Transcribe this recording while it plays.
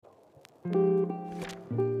Here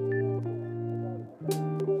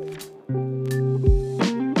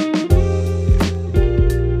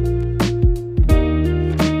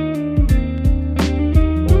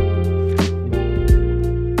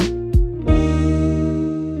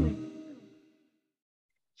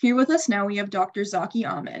with us now, we have Dr. Zaki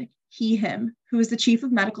Ahmed, him, who is the Chief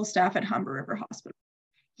of Medical Staff at Humber River Hospital.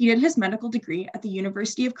 He did his medical degree at the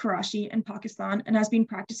University of Karachi in Pakistan and has been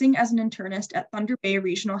practicing as an internist at Thunder Bay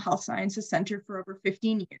Regional Health Sciences Center for over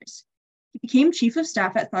 15 years. He became Chief of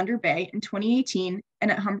Staff at Thunder Bay in 2018 and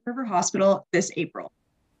at Humber River Hospital this April.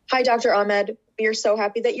 Hi, Dr. Ahmed. We are so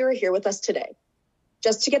happy that you are here with us today.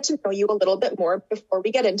 Just to get to know you a little bit more before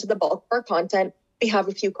we get into the bulk of our content, we have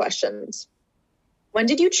a few questions. When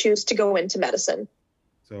did you choose to go into medicine?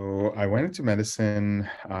 So I went into medicine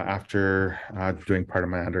after doing part of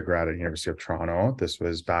my undergrad at University of Toronto. This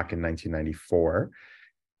was back in 1994.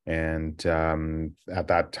 And at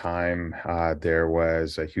that time, there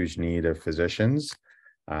was a huge need of physicians.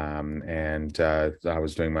 I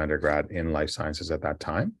was doing my undergrad in life sciences at that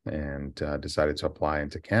time and decided to apply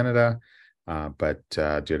into Canada. But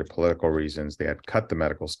due to political reasons, they had cut the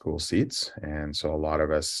medical school seats. And so a lot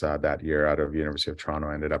of us that year out of University of Toronto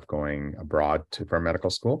ended up going abroad for medical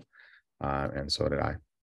school. And so did I.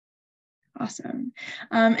 Awesome.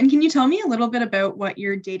 And can you tell me a little bit about what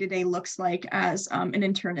your day-to-day looks like as an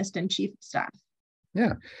internist and chief of staff?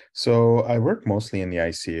 Yeah. So I work mostly in the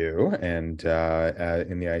ICU, and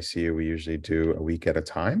in the ICU, we usually do a week at a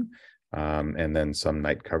time. And then some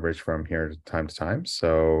night coverage from here time to time.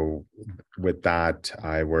 So with that,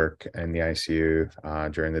 I work in the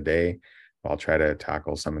ICU during the day. I'll try to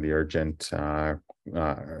tackle some of the urgent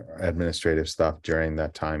administrative stuff during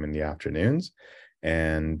that time in the afternoons.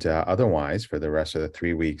 And otherwise, for the rest of the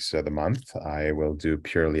 3 weeks of the month, I will do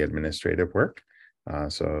purely administrative work.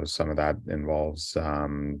 So some of that involves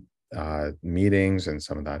meetings, and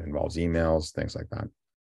some of that involves emails, things like that.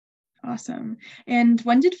 Awesome. And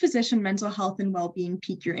when did physician mental health and well-being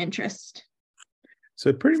pique your interest? So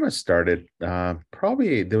it pretty much started,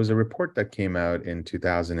 probably there was a report that came out in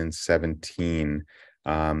 2017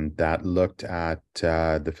 that looked at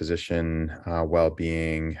the physician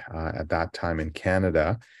well-being at that time in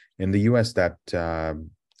Canada. In the US, that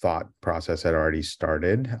thought process had already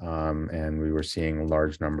started, and we were seeing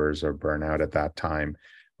large numbers of burnout at that time,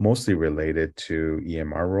 mostly related to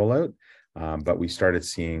EMR rollout. But we started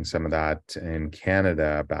seeing some of that in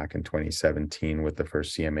Canada back in 2017 with the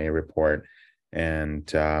first CMA report. And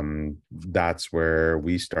that's where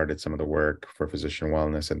we started some of the work for physician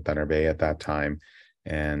wellness in Thunder Bay at that time.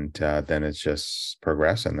 And then it's just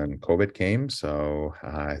progressed, and then COVID came. So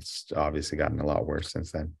it's obviously gotten a lot worse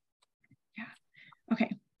since then. Yeah.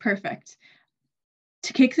 Okay, perfect.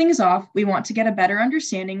 To kick things off, we want to get a better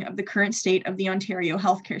understanding of the current state of the Ontario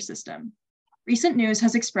healthcare system. Recent news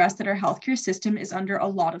has expressed that our healthcare system is under a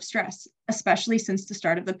lot of stress, especially since the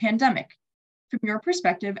start of the pandemic. From your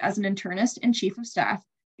perspective as an internist and chief of staff,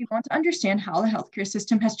 we want to understand how the healthcare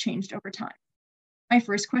system has changed over time. My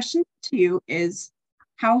first question to you is,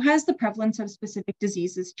 how has the prevalence of specific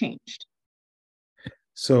diseases changed?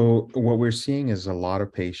 So what we're seeing is a lot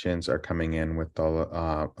of patients are coming in with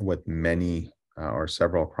many or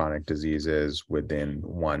several chronic diseases within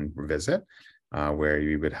one visit. Where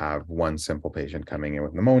you would have one simple patient coming in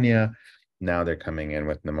with pneumonia. Now they're coming in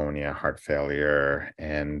with pneumonia, heart failure,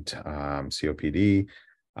 and COPD.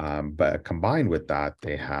 But combined with that,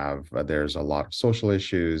 there's a lot of social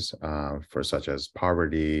issues for such as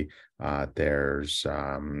poverty. There's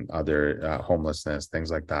other homelessness, things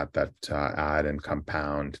like that add and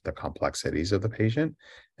compound the complexities of the patient.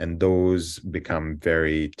 And those become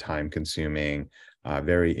very time-consuming,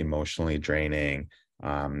 very emotionally draining.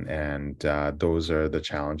 Those are the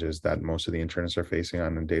challenges that most of the internists are facing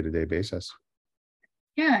on a day-to-day basis.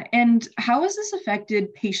 Yeah, and how has this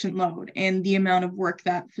affected patient load and the amount of work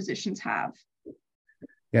that physicians have?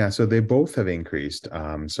 Yeah, so they both have increased.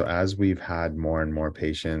 So as we've had more and more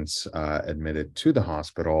patients admitted to the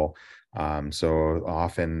hospital, so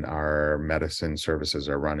often our medicine services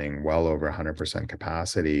are running well over 100%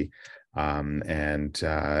 capacity. The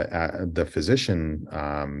physician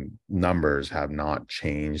numbers have not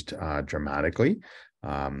changed dramatically.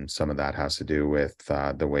 Some of that has to do with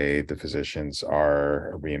the way the physicians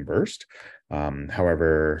are reimbursed.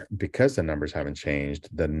 However, because the numbers haven't changed,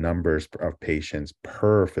 the numbers of patients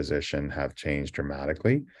per physician have changed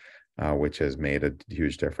dramatically, which has made a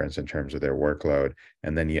huge difference in terms of their workload.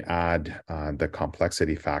 And then you add the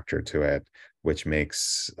complexity factor to it, which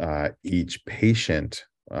makes each patient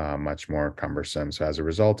much more cumbersome. So as a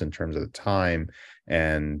result, in terms of the time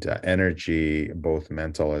and energy, both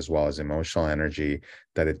mental as well as emotional energy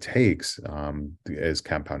that it takes, is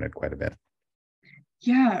compounded quite a bit.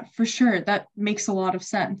 Yeah, for sure. That makes a lot of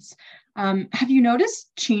sense. Have you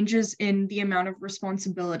noticed changes in the amount of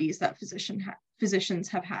responsibilities that physicians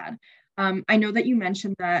have had? I know that you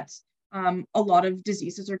mentioned that a lot of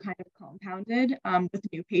diseases are kind of compounded with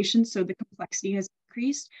new patients, so the complexity has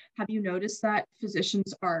increased. Have you noticed that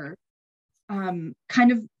physicians are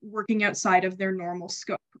kind of working outside of their normal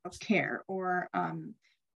scope of care, or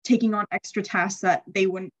taking on extra tasks that they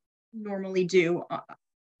wouldn't normally do,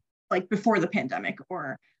 like before the pandemic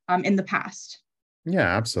or in the past?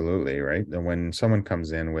 Yeah, absolutely. Right. And when someone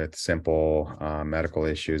comes in with simple medical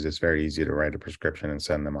issues, it's very easy to write a prescription and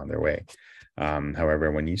send them on their way.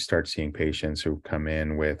 However, when you start seeing patients who come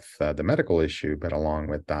in with the medical issue, but along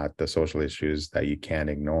with that, the social issues that you can't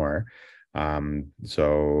ignore, you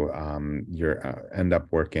end up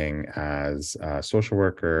working as a social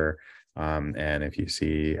worker. And if you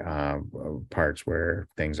see parts where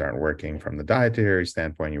things aren't working from the dietary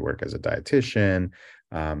standpoint, you work as a dietitian.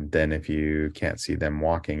 Then if you can't see them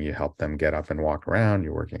walking, you help them get up and walk around.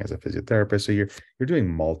 You're working as a physiotherapist. So you're doing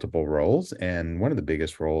multiple roles. And one of the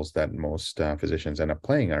biggest roles that most physicians end up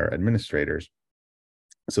playing are administrators.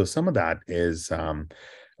 So some of that is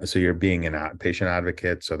so you're being a patient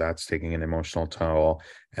advocate, so that's taking an emotional toll,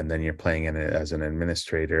 and then you're playing in it as an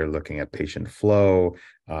administrator, looking at patient flow.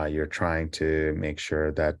 You're trying to make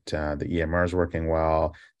sure that the EMR is working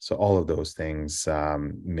well. So all of those things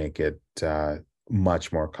make it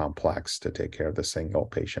much more complex to take care of the single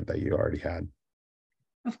patient that you already had.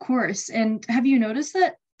 Of course. And have you noticed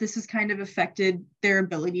that this has kind of affected their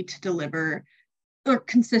ability to deliver or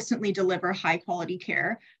consistently deliver high quality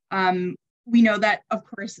care? We know that, of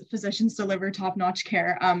course, physicians deliver top-notch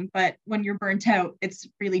care, but when you're burnt out, it's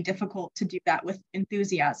really difficult to do that with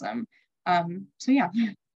enthusiasm. So yeah.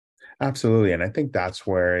 Absolutely. And I think that's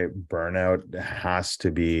where burnout has to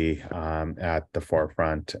be at the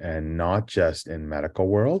forefront, and not just in medical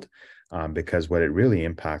world, because what it really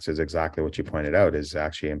impacts is exactly what you pointed out, is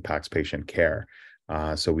actually impacts patient care.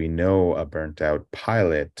 So we know a burnt out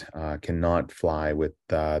pilot cannot fly with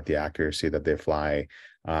the accuracy that they fly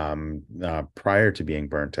prior to being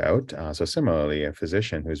burnt out. So similarly, a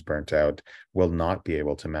physician who's burnt out will not be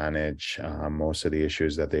able to manage most of the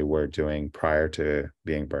issues that they were doing prior to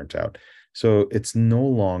being burnt out. So it's no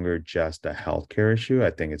longer just a healthcare issue.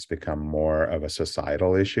 I think it's become more of a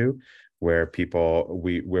societal issue where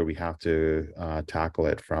we have to tackle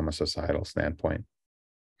it from a societal standpoint.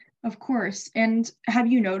 Of course. And have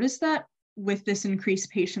you noticed that with this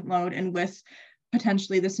increased patient load and with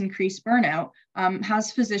potentially this increased burnout,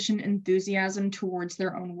 has physician enthusiasm towards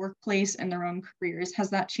their own workplace and their own careers,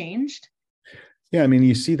 has that changed? Yeah, I mean,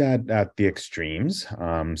 you see that at the extremes.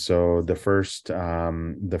 So the first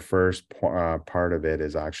part of it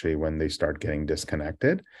is actually when they start getting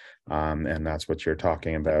disconnected, and that's what you're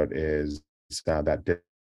talking about. Is that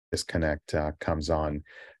disconnect comes on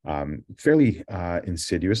fairly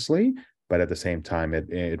insidiously, but at the same time,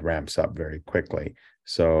 it ramps up very quickly.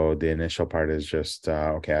 So the initial part is just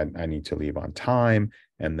okay, I need to leave on time,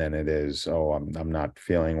 and then it is, oh, I'm not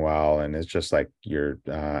feeling well, and it's just like you're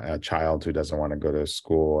a child who doesn't want to go to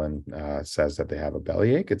school and says that they have a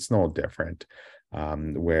bellyache. It's no different,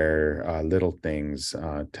 where little things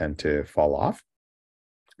tend to fall off,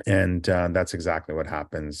 and that's exactly what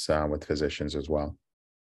happens with physicians as well.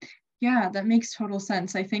 Yeah, that makes total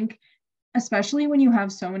sense. I think especially when you have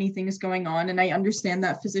so many things going on, and I understand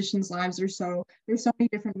that physicians' lives there's so many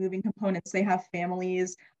different moving components. They have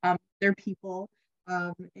families, they're people,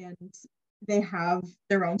 and they have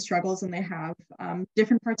their own struggles, and they have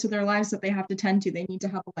different parts of their lives that they have to tend to. They need to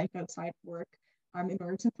have a life outside of work in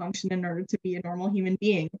order to function, in order to be a normal human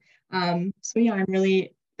being. So yeah,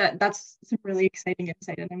 that's some really exciting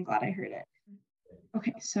insight, and I'm glad I heard it.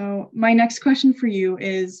 Okay, so my next question for you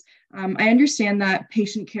is, I understand that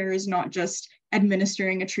patient care is not just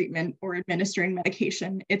administering a treatment or administering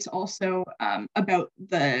medication. It's also about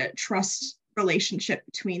the trust relationship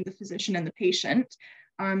between the physician and the patient.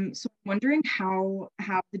 So I'm wondering, how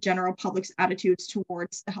have the general public's attitudes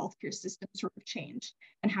towards the healthcare system sort of changed?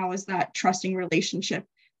 And how has that trusting relationship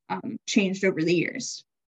changed over the years?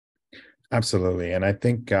 Absolutely. And I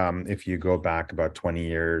think if you go back about 20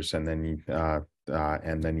 years and then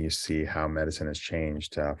you see how medicine has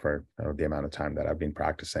changed for the amount of time that I've been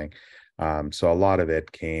practicing. So a lot of it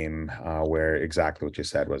came where exactly what you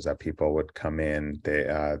said was that people would come in,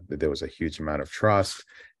 there was a huge amount of trust,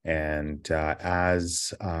 And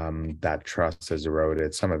as that trust has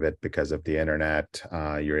eroded, some of it because of the internet,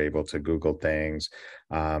 you're able to Google things.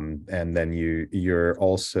 And then you're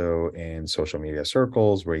also in social media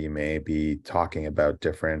circles where you may be talking about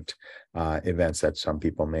different events that some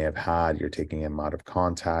people may have had. You're taking them out of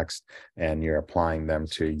context and you're applying them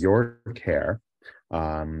to your care.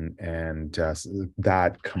 And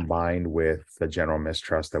that combined with the general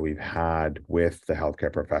mistrust that we've had with the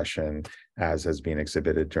healthcare profession, as has been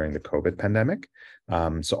exhibited during the COVID pandemic.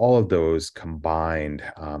 So all of those combined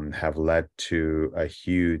have led to a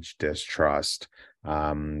huge distrust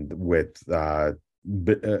with that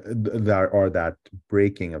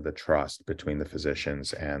breaking of the trust between the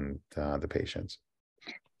physicians and the patients.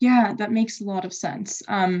 Yeah, that makes a lot of sense,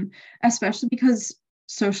 especially because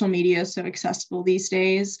social media is so accessible these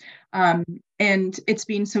days. And it's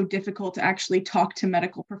been so difficult to actually talk to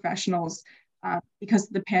medical professionals because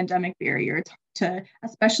of the pandemic barrier to,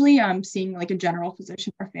 especially seeing like a general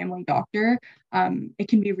physician or family doctor. It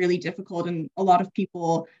can be really difficult. And a lot of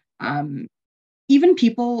people, even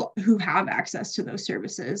people who have access to those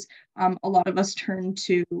services, a lot of us turn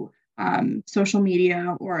to social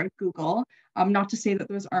media or Google. Not to say that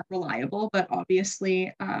those aren't reliable, but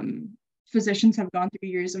obviously physicians have gone through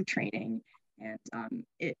years of training, and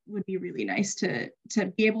it would be really nice to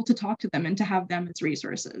be able to talk to them and to have them as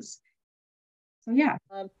resources. So yeah.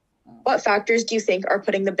 What factors do you think are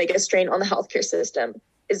putting the biggest strain on the healthcare system?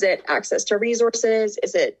 Is it access to resources?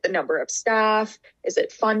 Is it the number of staff? Is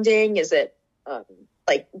it funding? Is it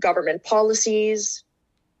like government policies?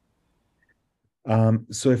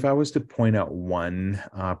 So if I was to point out one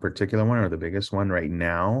particular one, or the biggest one right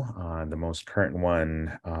now, the most current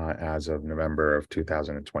one as of November of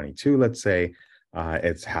 2022, let's say,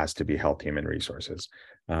 it has to be health human resources.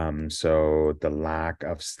 So the lack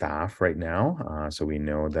of staff right now. So we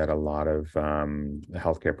know that a lot of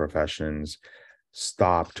healthcare professions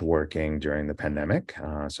stopped working during the pandemic.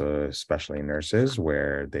 So especially nurses,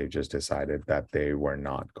 where they've just decided that they were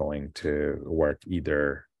not going to work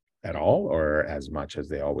either at all or as much as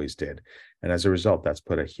they always did. And as a result, that's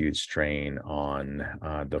put a huge strain on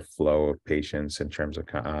the flow of patients in terms of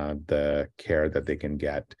the care that they can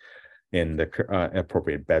get in the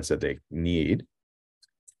appropriate beds that they need.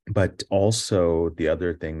 But also the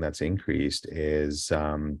other thing that's increased is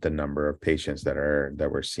the number of patients that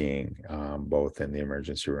we're seeing, both in the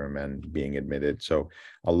emergency room and being admitted. So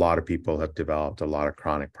a lot of people have developed a lot of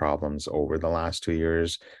chronic problems over the last 2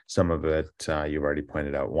 years. Some of it, you've already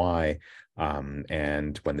pointed out why.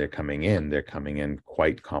 And when they're coming in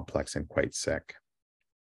quite complex and quite sick.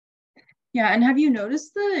 Yeah, and have you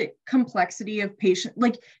noticed the complexity of patient?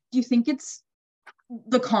 Like, do you think it's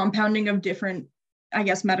the compounding of different, I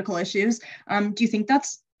guess, medical issues? Do you think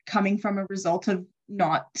that's coming from a result of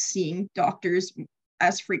not seeing doctors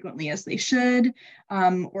as frequently as they should,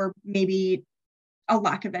 or maybe a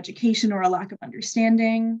lack of education or a lack of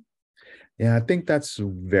understanding? Yeah, I think that's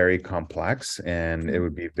very complex, and it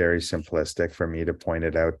would be very simplistic for me to point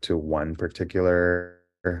it out to one particular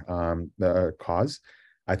cause.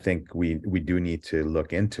 I think we do need to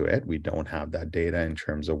look into it. We don't have that data in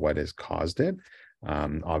terms of what has caused it.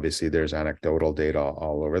 Obviously, there's anecdotal data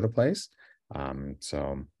all over the place.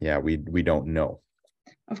 So yeah, we don't know.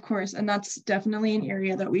 Of course, and that's definitely an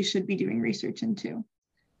area that we should be doing research into.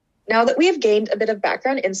 Now that we have gained a bit of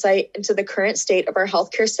background insight into the current state of our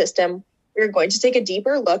healthcare system, we are going to take a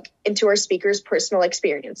deeper look into our speakers' personal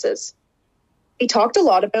experiences. We talked a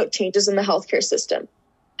lot about changes in the healthcare system.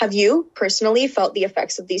 Have you personally felt the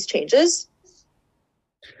effects of these changes?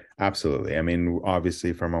 Absolutely. I mean,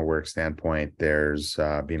 obviously, from a work standpoint, there's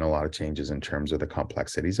been a lot of changes in terms of the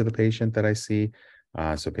complexities of the patient that I see.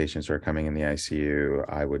 So patients who are coming in the ICU,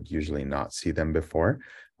 I would usually not see them before.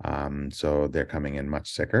 So they're coming in much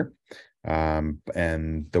sicker.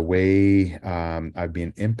 And the way I've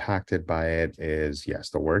been impacted by it is, yes,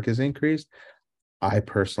 the work is increased. I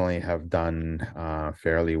personally have done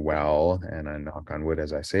fairly well, and I knock on wood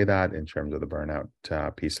as I say that, in terms of the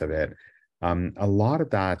burnout piece of it. A lot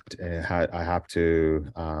of that I have to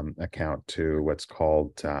account to what's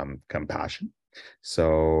called compassion.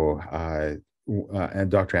 So,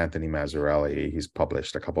 and Dr. Anthony Mazzarelli, he's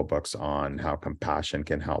published a couple books on how compassion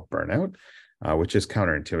can help burnout, which is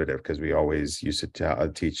counterintuitive because we always used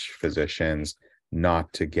to teach physicians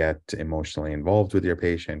not to get emotionally involved with your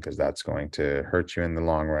patient because that's going to hurt you in the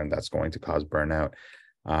long run. That's going to cause burnout.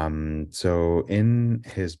 So in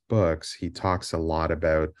his books, he talks a lot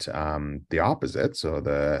about the opposite. So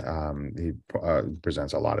he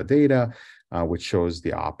presents a lot of data, which shows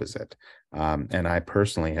the opposite. And I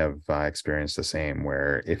personally have experienced the same,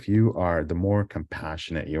 where if you are, the more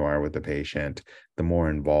compassionate you are with the patient, the more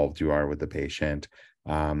involved you are with the patient,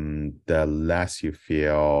 the less you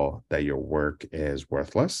feel that your work is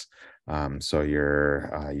worthless. So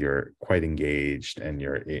you're quite engaged, and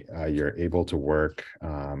you're able to work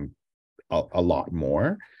a lot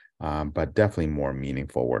more, but definitely more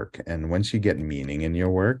meaningful work. And once you get meaning in your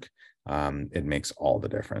work, it makes all the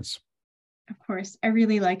difference. Of course, I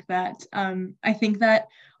really like that. I think that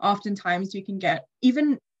oftentimes we can get,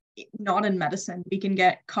 even not in medicine, we can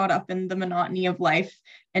get caught up in the monotony of life,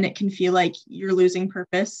 and it can feel like you're losing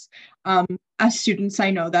purpose. As students,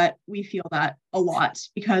 I know that we feel that a lot,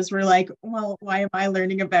 because we're like, well, why am I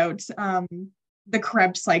learning about the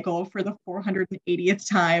Krebs cycle for the 480th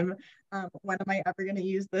time? When am I ever going to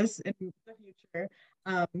use this in the future?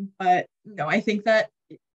 But no, I think that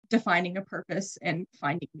defining a purpose and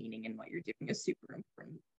finding meaning in what you're doing is super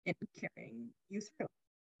important in carrying you through.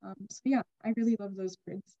 So yeah, I really love those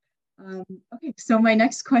words. Okay, so my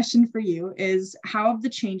next question for you is, how have the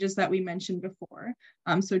changes that we mentioned before,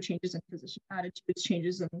 so changes in physician attitudes,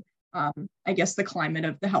 changes in, I guess, the climate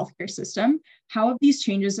of the healthcare system, how have these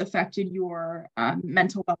changes affected your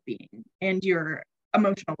mental well-being and your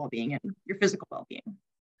emotional well-being and your physical well-being?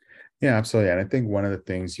 Yeah, absolutely. And I think one of the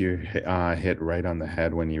things you hit right on the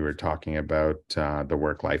head when you were talking about the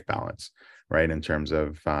work-life balance, right? In terms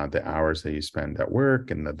of the hours that you spend at work,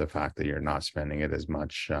 and the fact that you're not spending it as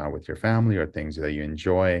much with your family or things that you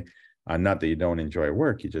enjoy. Not that you don't enjoy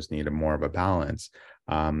work, you just need more of a balance.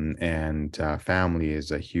 And family is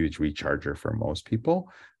a huge recharger for most people.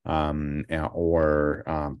 Or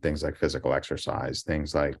things like physical exercise,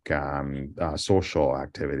 things like social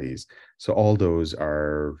activities. So all those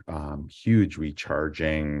are huge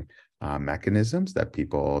recharging mechanisms that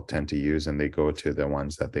people tend to use, and they go to the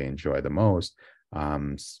ones that they enjoy the most.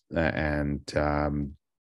 And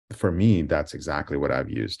for me, that's exactly what I've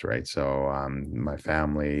used, right? So my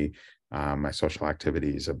family, my social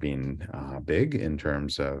activities have been big in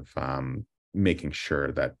terms of making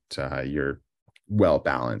sure that you're well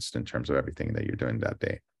balanced in terms of everything that you're doing that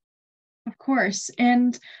day. Of course.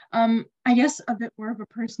 And I guess a bit more of a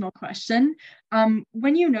personal question.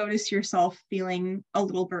 When you notice yourself feeling a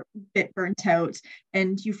little bit burnt out,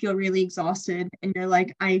 and you feel really exhausted, and you're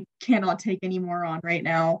like, I cannot take any more on right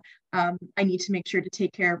now, I need to make sure to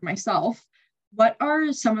take care of myself. What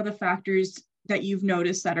are some of the factors that you've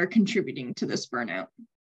noticed that are contributing to this burnout?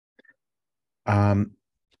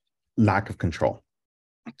 Lack of control.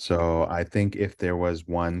 So I think if there was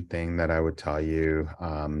one thing that I would tell you,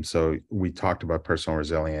 so we talked about personal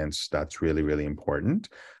resilience, that's really, really important.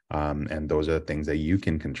 And those are the things that you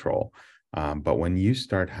can control. But when you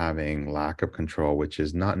start having lack of control, which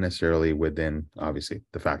is not necessarily within, obviously,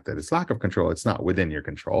 the fact that it's lack of control, it's not within your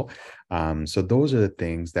control. So those are the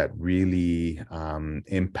things that really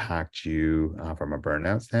impact you from a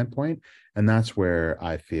burnout standpoint. And that's where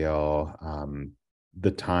I feel the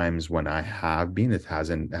times when I have been, it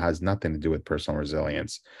has nothing to do with personal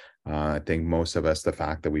resilience. I think most of us, the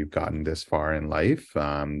fact that we've gotten this far in life,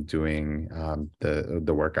 doing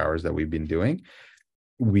the work hours that we've been doing,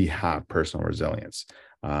 we have personal resilience.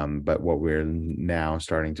 But what we're now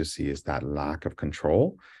starting to see is that lack of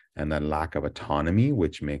control and that lack of autonomy,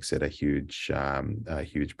 which makes it a huge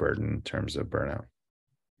burden in terms of burnout.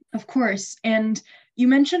 Of course. And you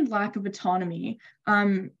mentioned lack of autonomy.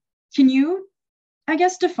 Can you, I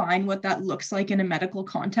guess, define what that looks like in a medical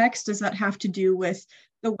context? Does that have to do with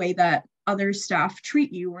the way that other staff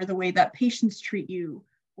treat you, or the way that patients treat you,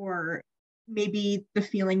 or maybe the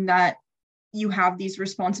feeling that you have these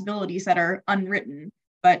responsibilities that are unwritten,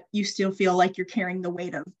 but you still feel like you're carrying the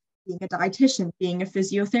weight of being a dietitian, being a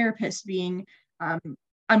physiotherapist, being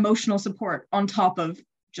emotional support on top of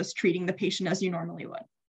just treating the patient as you normally would?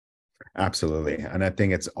 Absolutely. And I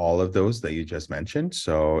think it's all of those that you just mentioned.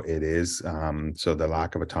 So it is, so the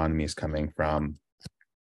lack of autonomy is coming from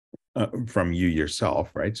you yourself,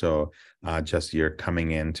 right? So just you're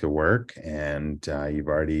coming into work, and you've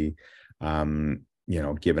already,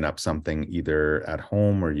 given up something either at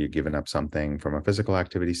home, or you've given up something from a physical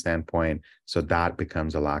activity standpoint. So that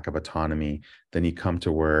becomes a lack of autonomy. Then you come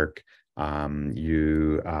to work,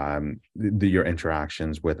 your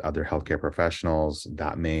interactions with other healthcare professionals,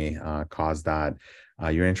 that may cause that.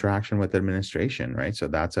 Your interaction with administration, right? So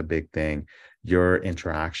that's a big thing. Your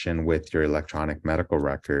interaction with your electronic medical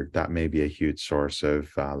record, that may be a huge source of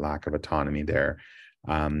lack of autonomy there.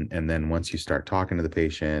 And then once you start talking to the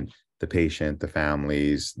patient, the patient, the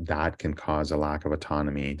families, that can cause a lack of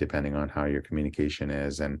autonomy depending on how your communication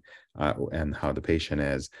is and how the patient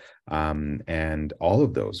is. And all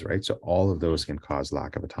of those, right? So all of those can cause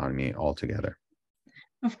lack of autonomy altogether.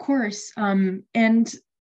 Of course. And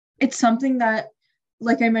it's something that,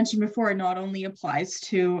 like I mentioned before, not only applies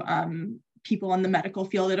to people in the medical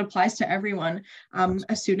field, it applies to everyone.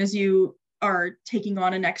 As soon as you are taking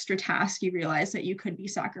on an extra task, you realize that you could be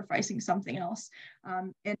sacrificing something else.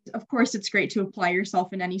 And of course, it's great to apply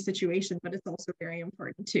yourself in any situation, but it's also very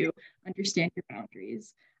important to understand your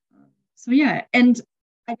boundaries. So yeah, and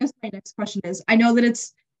I guess my next question is, I know that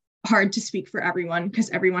it's hard to speak for everyone because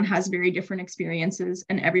everyone has very different experiences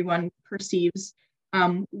and everyone perceives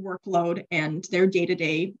workload and their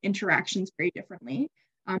day-to-day interactions very differently.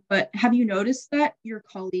 But have you noticed that your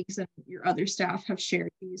colleagues and your other staff have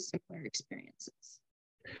shared these similar experiences?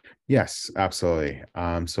 Yes, absolutely.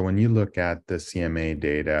 So when you look at the CMA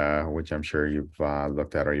data, which I'm sure you've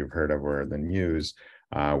looked at or you've heard of or the news,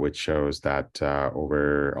 which shows that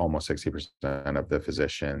over almost 60% of the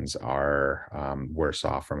physicians are worse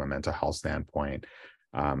off from a mental health standpoint.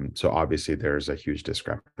 So obviously there's a huge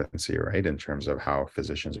discrepancy, right, in terms of how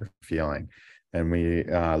physicians are feeling. And we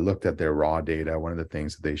looked at their raw data. One of the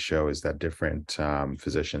things that they show is that different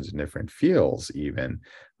physicians in different fields even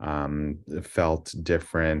felt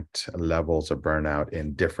different levels of burnout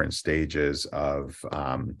in different stages of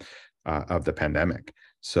the pandemic.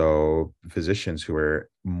 So physicians who were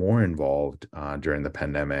more involved during the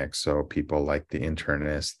pandemic, so people like the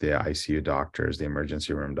internists, the ICU doctors, the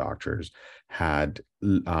emergency room doctors, had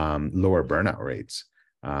lower burnout rates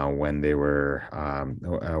when they were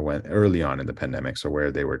when early on in the pandemic. So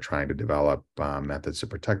where they were trying to develop methods to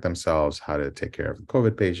protect themselves, how to take care of the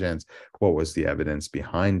COVID patients, what was the evidence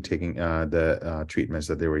behind taking the treatments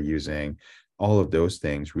that they were using. All of those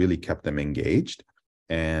things really kept them engaged,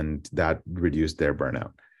 and that reduced their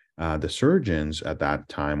burnout. The surgeons at that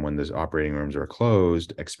time, when the operating rooms were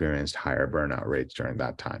closed, experienced higher burnout rates during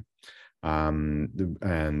that time. As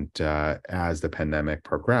the pandemic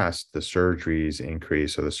progressed, the surgeries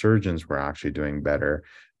increased. So the surgeons were actually doing better,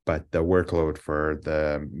 but the workload for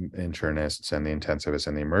the internists and the intensivists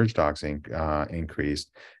and the emerge docs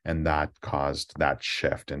increased, and that caused that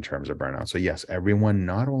shift in terms of burnout. So yes,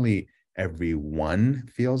 not only everyone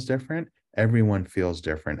feels different, everyone feels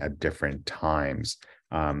different at different times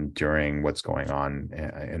during what's going on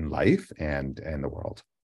in life and in the world.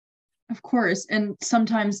 Of course. And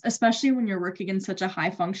sometimes, especially when you're working in such a high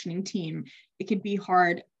functioning team, it could be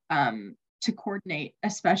hard to coordinate,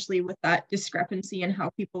 especially with that discrepancy in how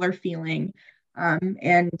people are feeling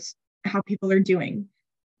and how people are doing.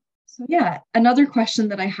 So yeah, another question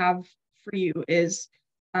that I have for you is,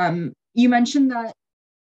 you mentioned that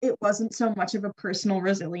it wasn't so much of a personal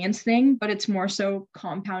resilience thing, but it's more so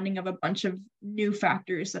compounding of a bunch of new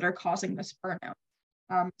factors that are causing this burnout.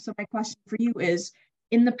 So my question for you is,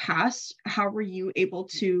 in the past, how were you able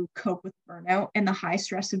to cope with burnout and the high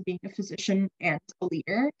stress of being a physician and a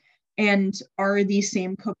leader? And are these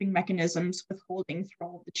same coping mechanisms withholding through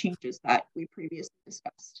all of the changes that we previously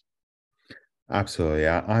discussed? Absolutely.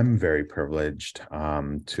 I'm very privileged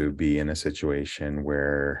to be in a situation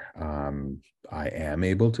where I am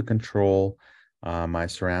able to control my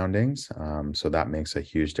surroundings. So that makes a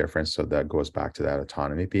huge difference. So that goes back to that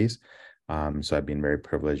autonomy piece. So I've been very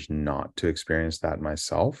privileged not to experience that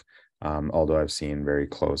myself, although I've seen very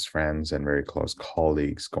close friends and very close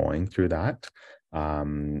colleagues going through that.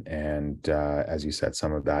 As you said,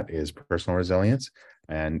 some of that is personal resilience.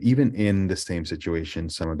 And even in the same situation,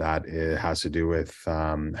 some of that has to do with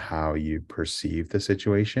how you perceive the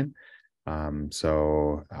situation.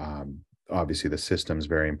 Obviously the system is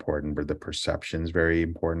very important, but the perception is very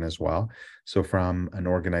important as well. So from an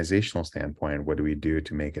organizational standpoint, what do we do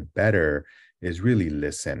to make it better is really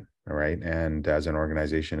listen, right? And as an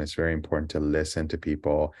organization, it's very important to listen to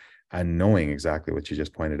people, and knowing exactly what you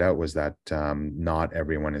just pointed out was that not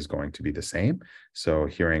everyone is going to be the same. So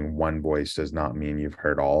hearing one voice does not mean you've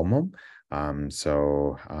heard all of them.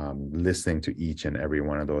 Listening to each and every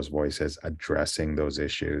one of those voices, addressing those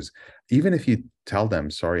issues, even if you tell them,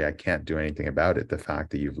 sorry, I can't do anything about it, the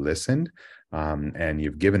fact that you've listened and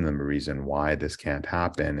you've given them a reason why this can't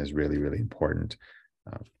happen is really, really important.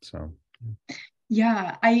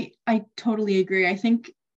 Yeah, I totally agree. I think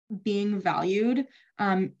being valued,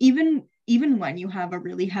 even when you have a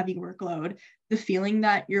really heavy workload, the feeling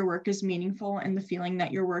that your work is meaningful and the feeling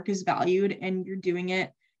that your work is valued and you're doing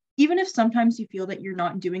it, even if sometimes you feel that you're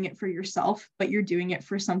not doing it for yourself, but you're doing it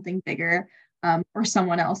for something bigger or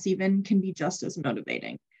someone else even, can be just as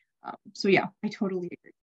motivating. So yeah, I totally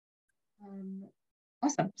agree.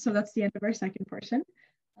 Awesome. So that's the end of our second portion.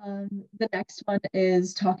 The next one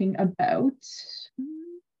is talking about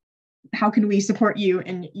how can we support you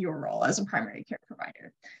in your role as a primary care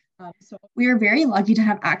provider. So we are very lucky to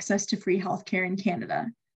have access to free healthcare in Canada.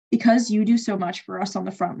 Because you do so much for us on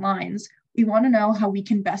the front lines, we want to know how we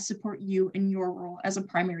can best support you in your role as a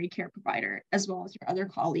primary care provider, as well as your other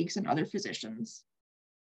colleagues and other physicians.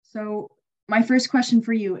 So my first question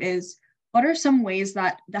for you is, what are some ways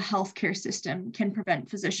that the healthcare system can prevent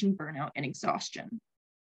physician burnout and exhaustion?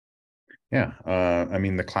 Yeah, I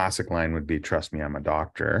mean, the classic line would be, "Trust me, I'm a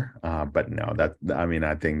doctor." But no,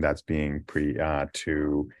 I think that's being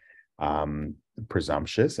too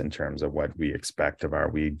presumptuous in terms of what we expect of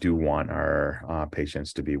we do want our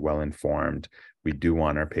patients to be well informed. We do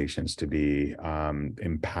want our patients to be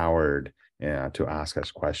empowered to ask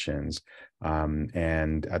us questions.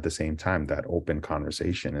 And at the same time, that open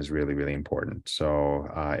conversation is really, really important. So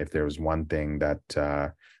if there was one thing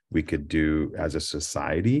that we could do as a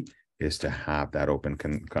society, is to have that open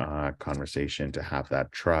conversation, to have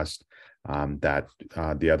that trust that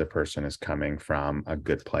the other person is coming from a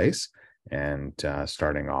good place, and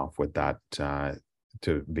starting off with that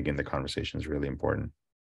to begin the conversation is really important.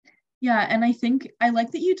 Yeah, and I think I like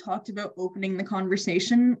that you talked about opening the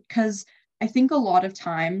conversation, because I think a lot of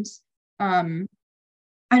times,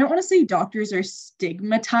 I don't want to say doctors are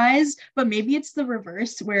stigmatized, but maybe it's the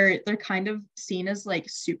reverse, where they're kind of seen as like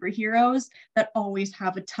superheroes that always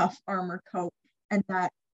have a tough armor coat and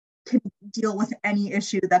that can deal with any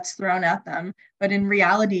issue that's thrown at them. But in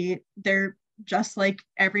reality, they're just like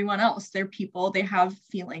everyone else. They're people, they have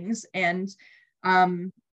feelings, and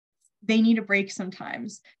they need a break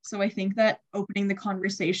sometimes. So I think that opening the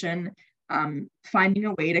conversation, finding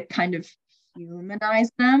a way to kind of humanize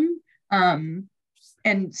them,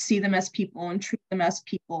 and see them as people and treat them as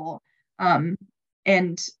people,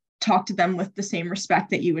 and talk to them with the same respect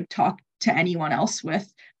that you would talk to anyone else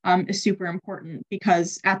with, is super important,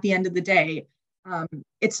 because at the end of the day,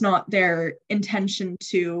 it's not their intention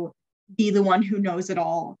to be the one who knows it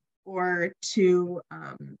all, or to,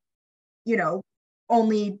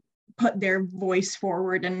 only put their voice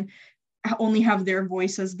forward and only have their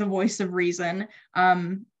voice as the voice of reason.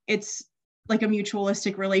 It's like a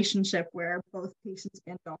mutualistic relationship where both patients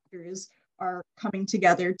and doctors are coming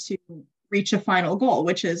together to reach a final goal,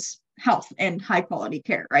 which is health and high quality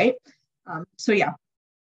care, right? So yeah,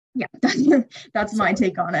 that's my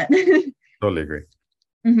take on it. Totally agree.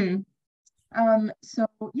 So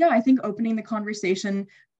yeah, I think opening the conversation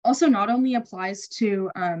also not only applies to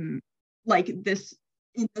like this,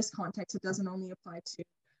 in this context, it doesn't only apply to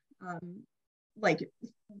like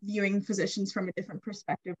viewing physicians from a different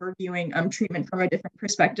perspective, or viewing treatment from a different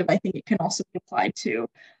perspective. I think it can also be applied to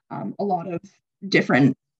a lot of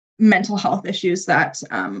different mental health issues that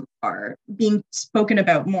are being spoken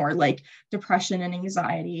about more, like depression and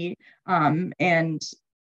anxiety, and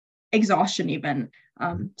exhaustion even.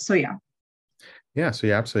 So yeah. Yeah, so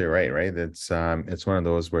you're absolutely right. It's one of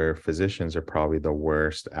those where physicians are probably the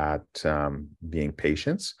worst at being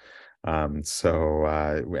patients. And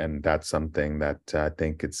that's something that I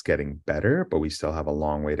think it's getting better, but we still have a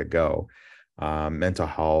long way to go. Mental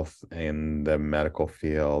health in the medical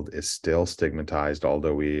field is still stigmatized,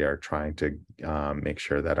 although we are trying to make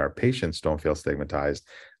sure that our patients don't feel stigmatized.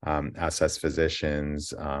 Us as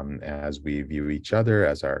physicians, as we view each other,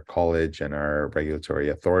 as our college and our regulatory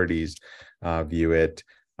authorities view it,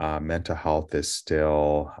 mental health is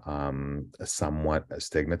still somewhat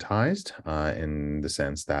stigmatized in the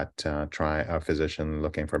sense that try a physician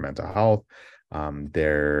looking for mental health,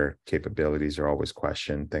 their capabilities are always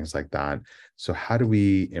questioned, things like that. So how do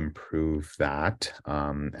we improve that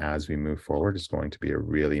as we move forward is going to be a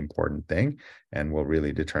really important thing, and will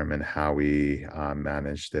really determine how we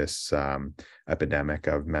manage this epidemic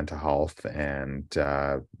of mental health and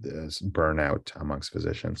this burnout amongst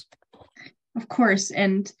physicians. Of course,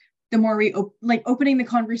 and the more we opening the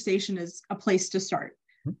conversation is a place to start.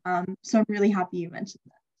 So I'm really happy you mentioned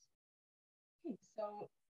that. Okay, so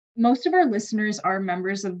most of our listeners are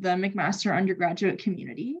members of the McMaster undergraduate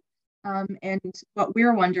community. And what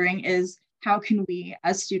we're wondering is, how can we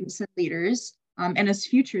as students and leaders, and as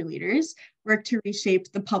future leaders, work to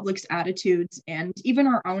reshape the public's attitudes and even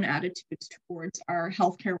our own attitudes towards our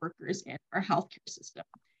healthcare workers and our healthcare system?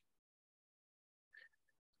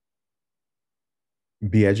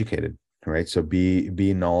 Be educated, right? So be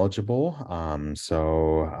knowledgeable.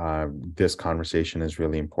 This conversation is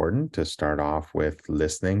really important to start off with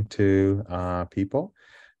listening to people,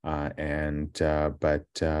 but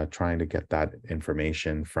trying to get that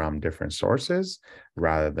information from different sources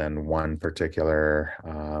rather than one particular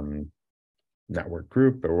network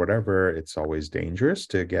group or whatever, it's always dangerous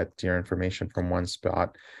to get your information from one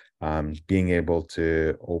spot. Being able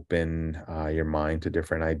to open your mind to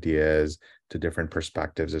different ideas, to different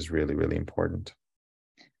perspectives is really, really important.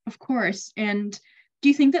 Of course. And do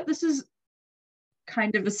you think that this is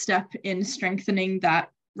kind of a step in strengthening that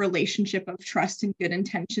relationship of trust and good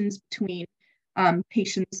intentions between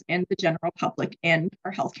patients and the general public and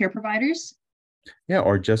our healthcare providers? Yeah,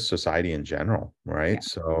 or just society in general, right? Yeah.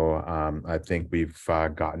 So I think we've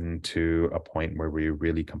gotten to a point where we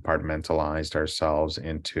really compartmentalized ourselves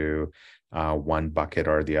into one bucket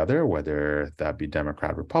or the other, whether that be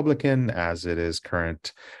Democrat, Republican, as it is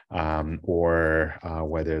current, or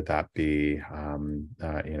whether that be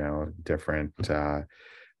different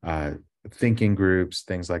thinking groups,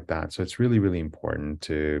 things like that. So it's really, really important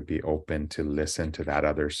to be open to listen to that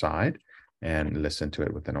other side and listen to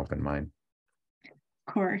it with an open mind.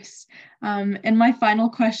 Of course. And my final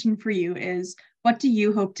question for you is, what do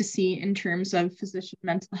you hope to see in terms of physician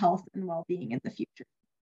mental health and well-being in the future?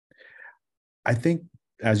 I think,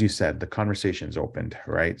 as you said, the conversation's opened,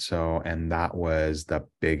 right? So, and that was the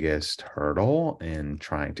biggest hurdle in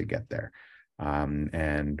trying to get there.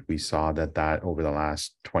 And we saw that over the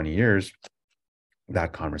last 20 years,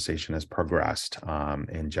 that conversation has progressed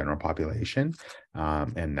in general population.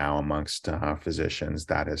 And now amongst physicians,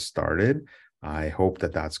 that has started. I hope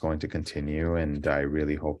that that's going to continue, and I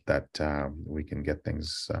really hope that we can get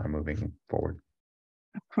things moving forward.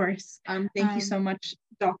 Of course. Thank you so much,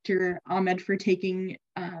 Dr. Ahmed, for taking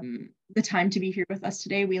the time to be here with us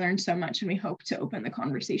today. We learned so much, and we hope to open the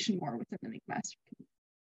conversation more within the McMaster community.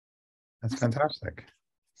 That's fantastic.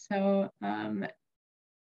 So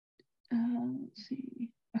let's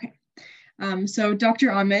see. Okay. So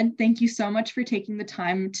Dr. Ahmed, thank you so much for taking the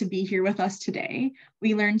time to be here with us today.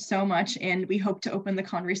 We learned so much, and we hope to open the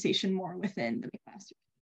conversation more within the McMaster.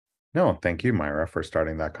 No, thank you, Myra, for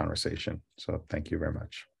starting that conversation. So thank you very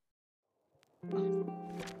much.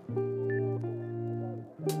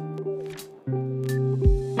 Awesome.